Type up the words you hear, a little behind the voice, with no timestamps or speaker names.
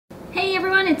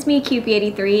everyone, it's me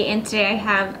QP83 and today I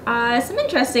have some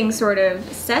interesting sort of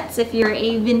sets. If you're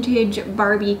a vintage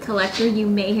Barbie collector, you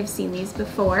may have seen these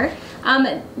before.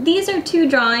 These are two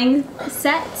drawing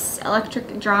sets,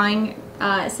 electric drawing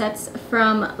sets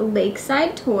from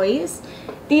Lakeside Toys.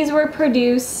 These were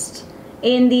produced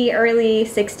in the early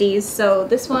 60s, so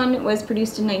this one was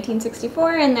produced in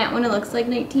 1964 and that one it looks like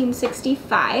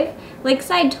 1965.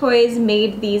 Lakeside Toys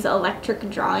made these electric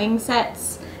drawing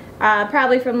sets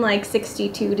probably from like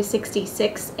 62 to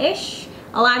 66-ish.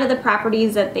 A lot of the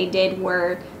properties that they did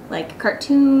were like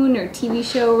cartoon or TV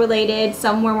show related.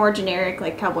 Some were more generic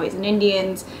like Cowboys and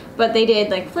Indians, but they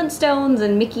did like Flintstones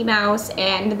and Mickey Mouse,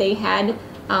 and they had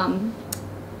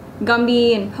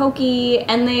Gumby and Pokey,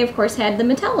 and they of course had the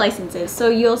Mattel licenses. So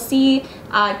you'll see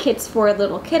kits for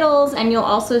little kittles, and you'll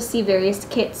also see various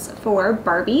kits for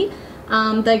Barbie.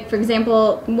 Like for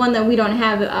example, one that we don't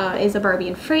have is a Barbie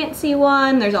and Francie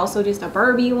one. There's also just a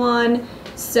Barbie one.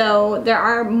 So there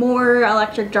are more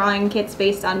electric drawing kits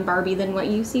based on Barbie than what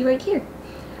you see right here.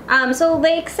 So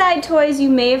Lakeside Toys, you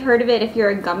may have heard of it if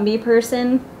you're a Gumby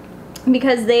person,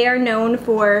 because they are known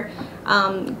for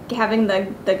having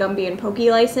the Gumby and Pokey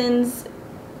license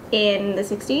in the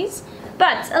 60s.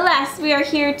 But alas, we are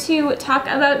here to talk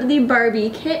about the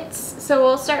Barbie kits. So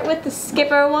we'll start with the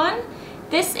Skipper one.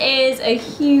 This is a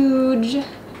huge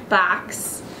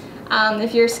box.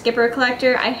 If you're a Skipper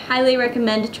collector, I highly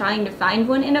recommend trying to find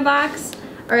one in a box,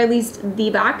 or at least the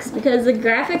box, because the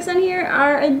graphics on here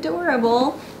are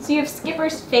adorable. So you have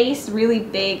Skipper's face really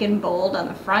big and bold on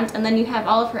the front, and then you have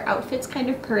all of her outfits kind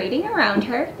of parading around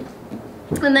her.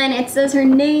 And then it says her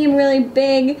name really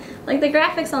big. Like, the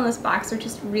graphics on this box are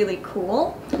just really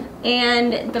cool.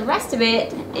 And the rest of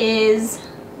it is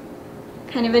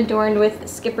kind of adorned with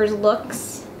Skipper's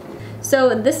looks.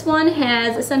 So this one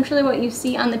has essentially what you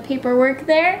see on the paperwork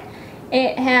there.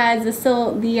 It has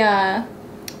the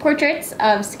portraits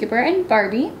of Skipper and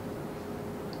Barbie.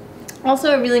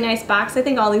 Also a really nice box. I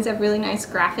think all these have really nice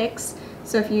graphics.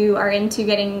 So if you are into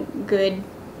getting good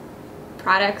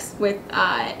products with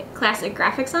classic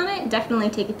graphics on it, definitely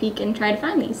take a peek and try to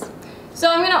find these. So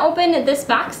I'm going to open this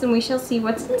box and we shall see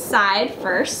what's inside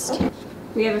first.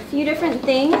 We have a few different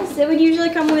things. It would usually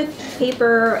come with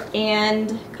paper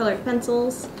and colored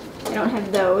pencils. I don't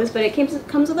have those, but it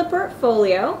comes with a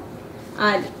portfolio.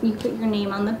 You put your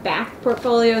name on the back.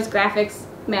 Portfolio's graphics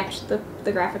match the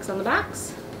graphics on the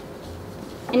box.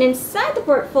 And inside the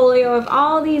portfolio of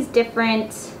all these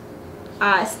different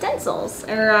stencils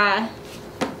or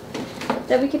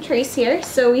that we could trace here.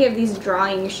 So we have these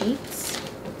drawing sheets.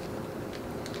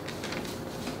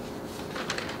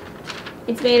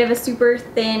 It's made of a super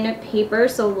thin paper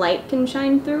so light can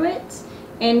shine through it.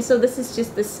 And so this is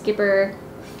just the Skipper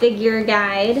figure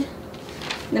guide. And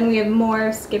then we have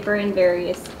more Skipper in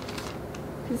various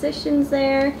positions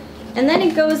there. And then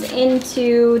it goes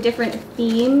into different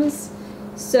themes.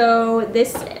 So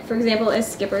this, for example, is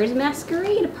Skipper's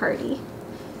masquerade party.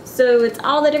 So it's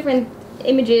all the different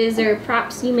images or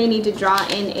props you may need to draw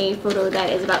in a photo that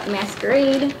is about the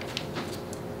masquerade.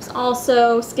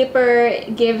 Also, Skipper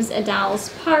gives a doll's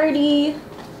party.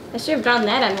 I should have drawn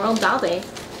that on World Doll Day.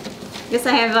 Guess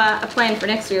I have a plan for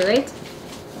next year, right?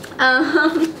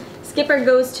 Skipper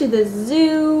goes to the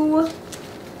zoo.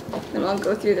 Then we'll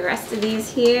go through the rest of these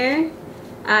here.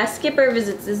 Skipper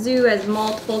visits the zoo, has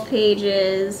multiple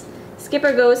pages.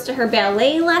 Skipper goes to her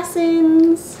ballet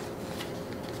lessons.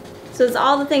 So it's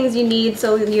all the things you need.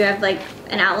 So you have like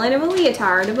an outline of a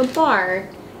leotard, of a bar.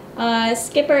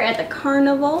 Skipper at the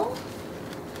carnival,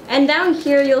 and down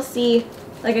here you'll see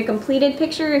like a completed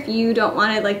picture. If you don't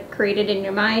want to like create it in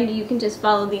your mind, you can just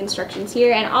follow the instructions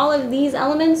here, and all of these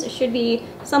elements should be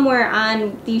somewhere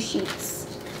on these sheets.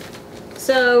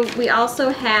 So we also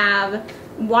have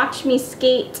Watch Me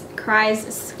Skate, cries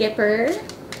Skipper.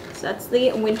 So that's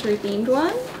the winter themed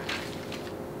one.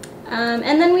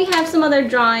 And then we have some other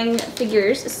drawing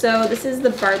figures. So this is the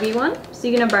Barbie one, so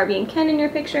you can have Barbie and Ken in your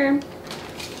picture.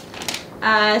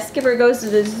 Skipper goes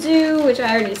to the zoo, which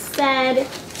I already said.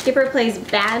 Skipper plays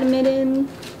badminton.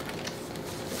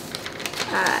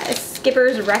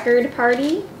 Skipper's record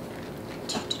party.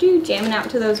 Jamming out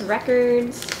to those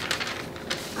records.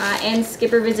 And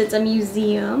Skipper visits a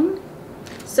museum.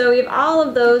 So we have all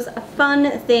of those fun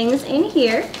things in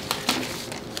here.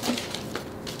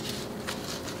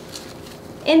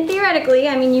 And theoretically,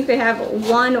 I mean, you could have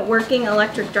one working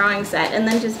electric drawing set and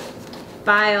then just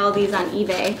buy all these on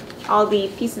eBay. All the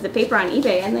pieces of paper on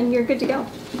eBay, and then you're good to go.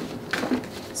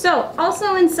 So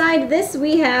also inside this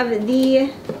we have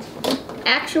the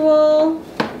actual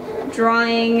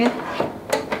drawing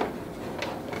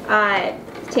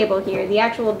table here, the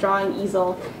actual drawing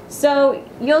easel. So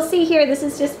you'll see here, this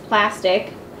is just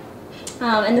plastic,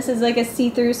 and this is like a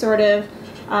see-through sort of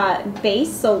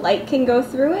base, so light can go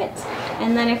through it.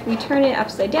 And then if we turn it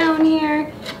upside down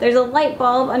here, there's a light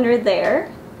bulb under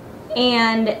there,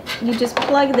 and you just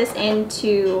plug this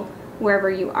into wherever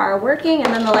you are working,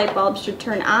 and then the light bulb should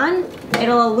turn on.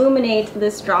 It'll illuminate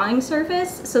this drawing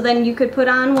surface, so then you could put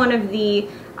on one of the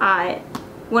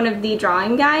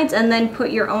drawing guides and then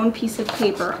put your own piece of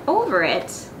paper over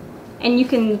it, and you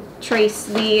can trace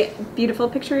the beautiful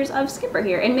pictures of Skipper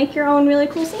here and make your own really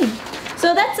cool scene.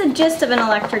 So that's the gist of an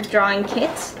electric drawing kit.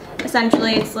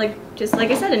 Essentially, it's like, just like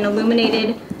I said, an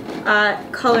illuminated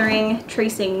coloring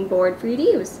tracing board for you to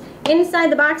use.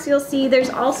 Inside the box, you'll see there's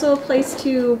also a place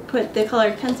to put the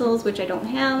colored pencils, which I don't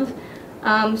have.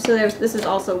 So this is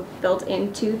also built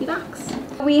into the box.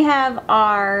 We have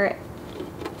our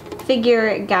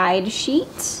figure guide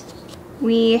sheet.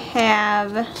 We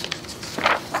have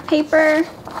paper.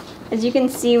 As you can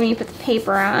see, when you put the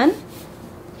paper on,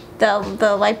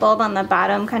 the light bulb on the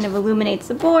bottom kind of illuminates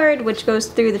the board, which goes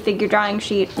through the figure drawing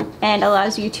sheet and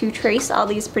allows you to trace all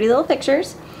these pretty little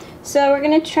pictures. So we're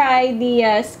gonna try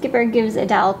the Skipper Gives a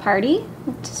Doll Party.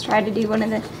 Let's just try to do one of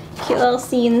the cute little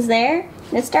scenes there.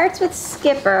 And it starts with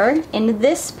Skipper in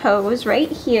this pose right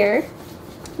here,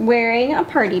 wearing a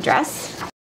party dress.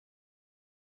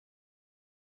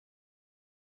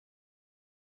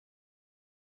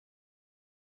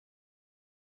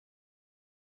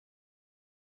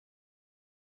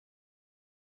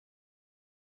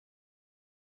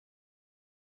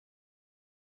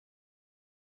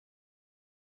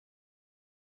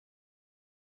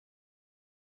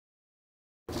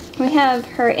 We have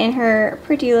her in her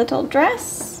pretty little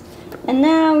dress, and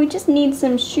now we just need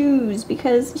some shoes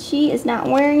because she is not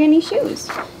wearing any shoes.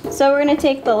 So we're going to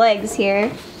take the legs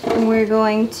here, and we're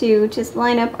going to just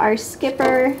line up our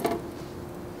Skipper.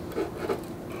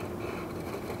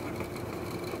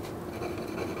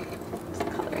 Just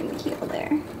color in the heel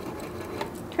there.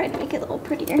 Try to make it a little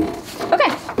prettier.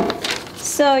 Okay,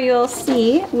 so you'll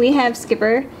see we have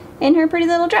Skipper in her pretty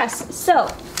little dress.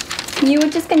 So you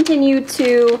would just continue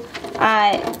to,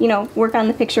 you know, work on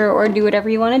the picture or do whatever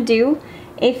you want to do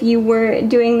if you were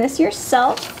doing this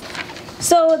yourself.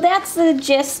 So that's the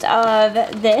gist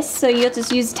of this. So you'll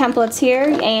just use templates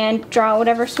here and draw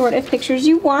whatever sort of pictures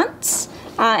you want.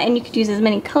 And you could use as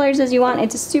many colors as you want.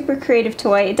 It's a super creative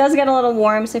toy. It does get a little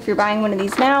warm, so if you're buying one of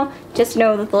these now, just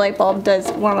know that the light bulb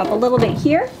does warm up a little bit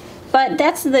here. But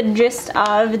that's the gist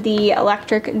of the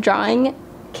electric drawing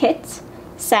kit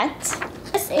set.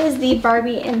 This is the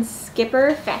Barbie and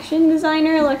Skipper Fashion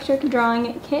Designer Electric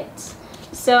Drawing Kit.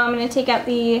 So I'm going to take out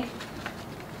the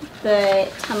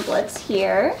templates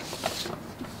here.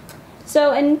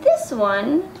 So in this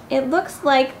one, it looks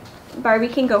like Barbie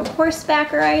can go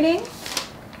horseback riding.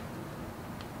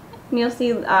 And you'll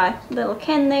see little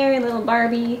Ken there, little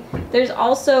Barbie. There's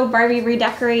also Barbie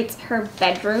redecorates her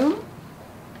bedroom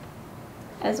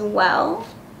as well.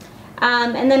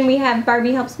 And then we have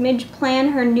Barbie helps Midge plan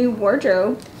her new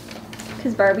wardrobe,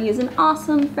 because Barbie is an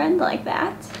awesome friend like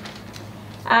that.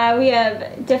 We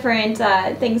have different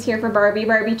things here for Barbie.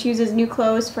 Barbie chooses new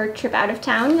clothes for a trip out of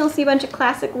town. You'll see a bunch of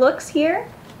classic looks here.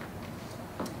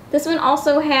 This one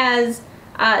also has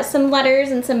some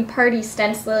letters and some party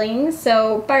stenciling.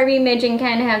 So Barbie, Midge, and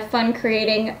Ken have fun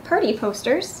creating party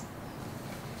posters.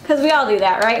 Because we all do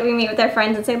that, right? We meet with our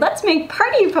friends and say, let's make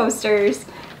party posters.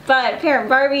 But parent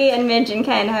Barbie and Midge and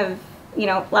Ken have, you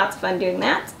know, lots of fun doing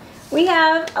that. We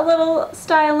have a little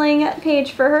styling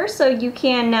page for her, so you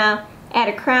can add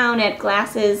a crown, add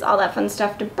glasses, all that fun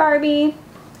stuff to Barbie.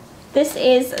 This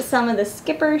is some of the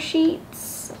Skipper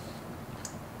sheets.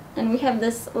 And we have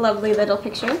this lovely little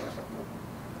picture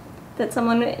that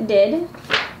someone did.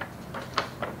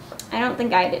 I don't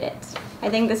think I did it. I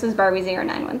think this was Barbie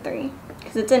 0913,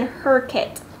 because it's in her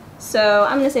kit. So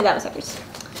I'm going to say that was hers.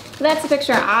 That's the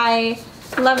picture I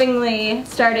lovingly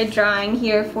started drawing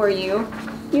here for you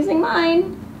using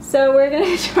mine. So we're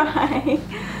gonna try.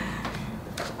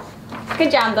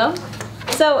 Good job though.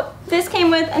 So this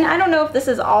came with, and I don't know if this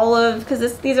is all of,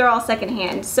 because these are all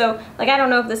secondhand. So like I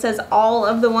don't know if this is all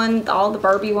of all the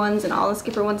Barbie ones and all the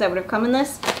Skipper ones that would have come in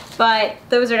this, but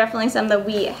those are definitely some that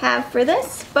we have for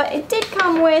this. But it did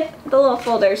come with the little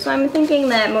folder, so I'm thinking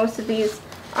that most of these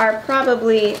are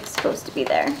probably supposed to be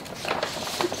there.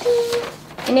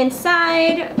 And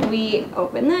inside, we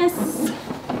open this.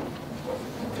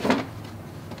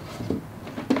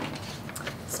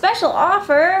 Special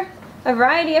offer, a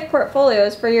variety of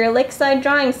portfolios for your Lakeside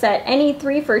drawing set, any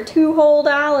 3 for $2 whole.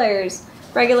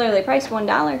 Regularly priced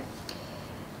 $1.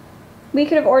 We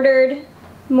could have ordered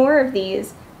more of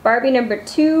these, Barbie number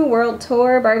 2, World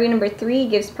Tour. Barbie number 3,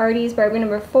 gives parties. Barbie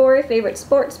number 4, favorite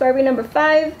sports. Barbie number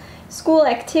 5, school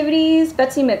activities.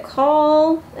 Betsy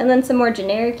McCall. And then some more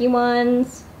generic-y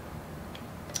ones.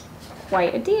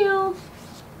 Quite a deal.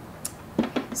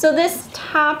 So this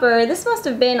topper, this must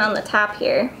have been on the top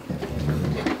here,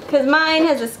 because mine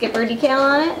has a Skipper decal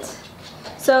on it.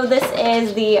 So this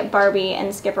is the Barbie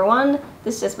and Skipper one.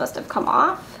 This just must have come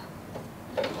off.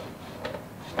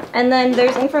 And then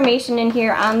there's information in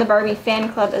here on the Barbie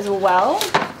fan club as well.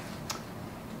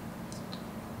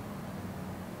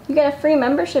 You get a free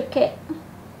membership kit.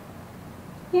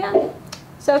 Yeah.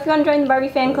 So if you want to join the Barbie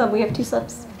fan club, we have 2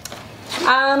 slips.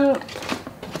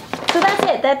 So that's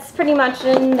it. That's pretty much,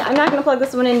 and I'm not going to plug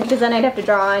this one in because then I'd have to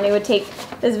draw, and it would take,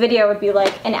 this video would be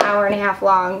like an hour and a half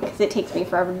long because it takes me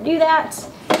forever to do that.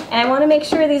 And I want to make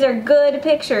sure these are good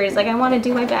pictures. Like, I want to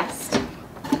do my best.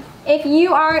 If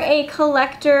you are a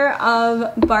collector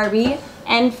of Barbie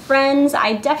and friends,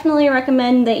 I definitely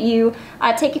recommend that you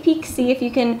take a peek, see if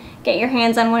you can get your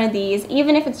hands on one of these,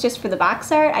 even if it's just for the box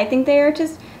art. I think they are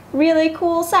just really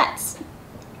cool sets.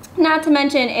 Not to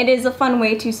mention, it is a fun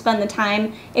way to spend the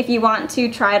time if you want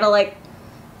to try to like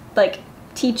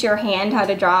teach your hand how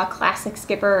to draw a classic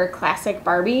Skipper or classic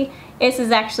Barbie. This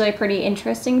is actually a pretty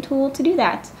interesting tool to do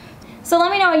that. So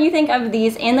let me know what you think of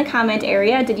these in the comment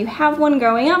area. Did you have one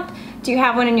growing up? Do you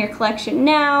have one in your collection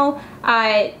now?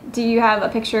 Do you have a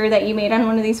picture that you made on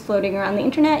one of these floating around the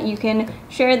internet? You can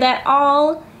share that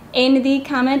all in the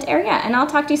comment area, and I'll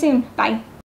talk to you soon. Bye.